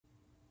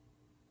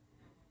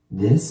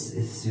This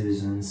is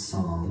Susan's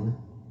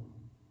song,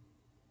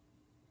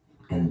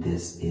 and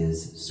this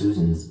is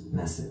Susan's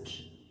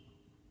message.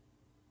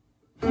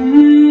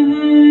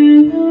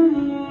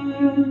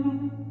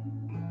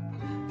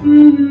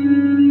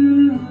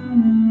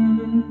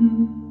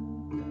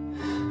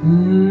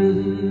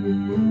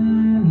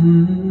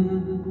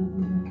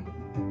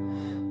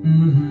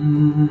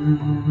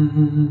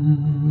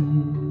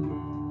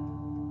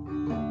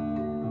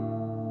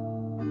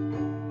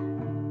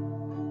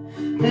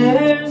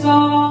 There's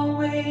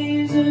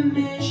always a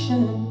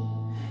mission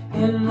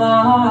in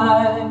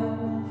life,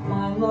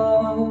 my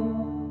love.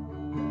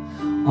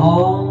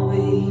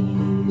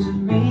 Always a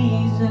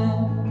reason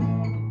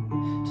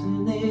to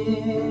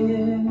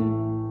live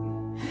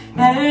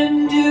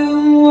and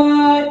do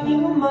what you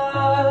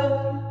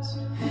must.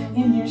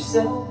 In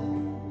yourself,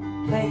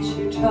 place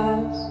your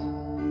trust.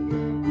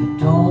 But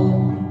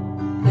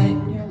don't let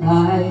your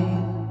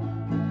life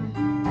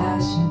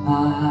pass you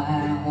by.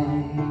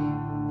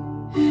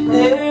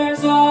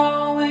 There's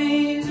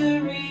always a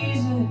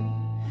reason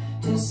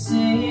to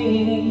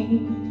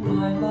sing,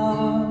 my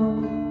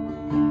love.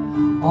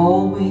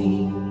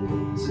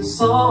 Always a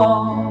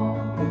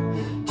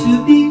song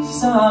to be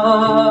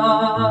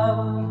sung,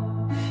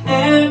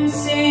 and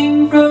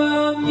sing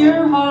from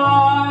your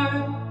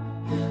heart,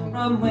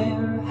 from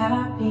where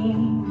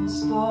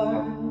happiness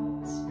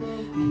starts.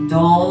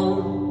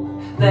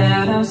 Don't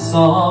let a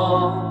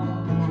song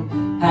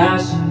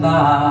pass you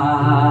by.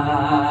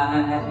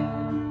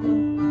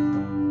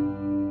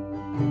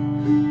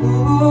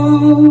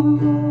 Ooh.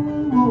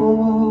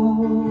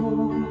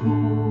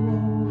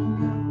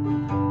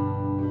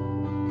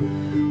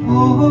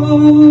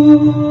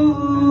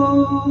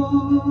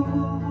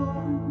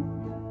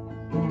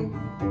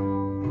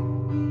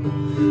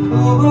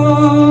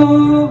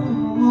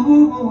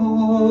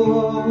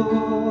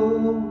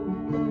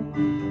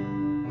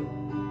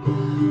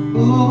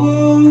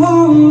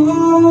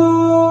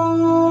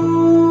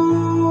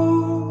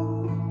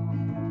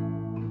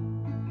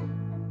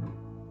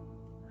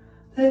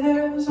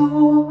 There's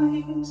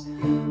always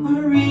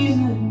a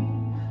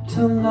reason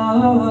to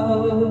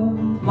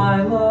love,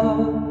 my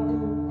love.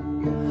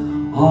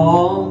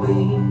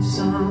 Always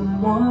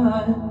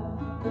someone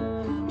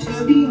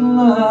to be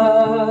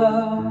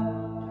loved,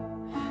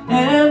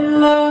 and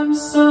love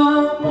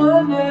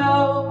someone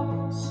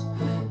else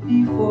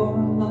before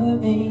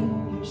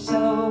loving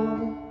yourself.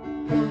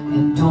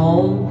 And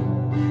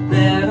don't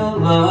let a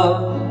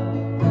love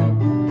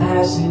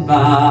pass you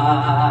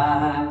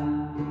by.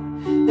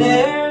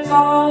 There's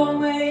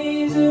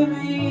always a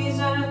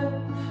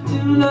reason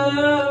to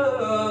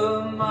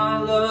love, my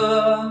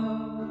love.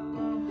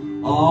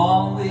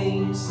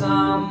 Always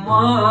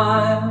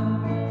someone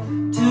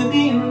to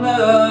be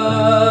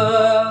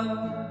loved,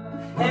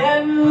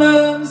 and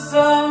love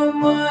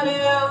someone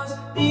else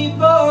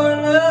before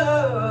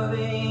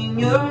loving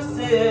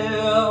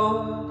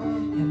yourself.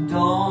 And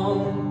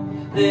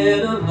don't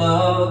let a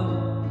love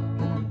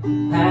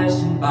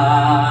pass you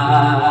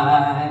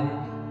by.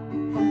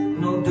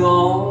 No,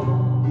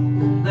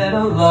 don't let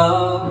a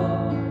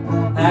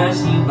love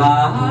pass you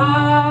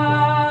by.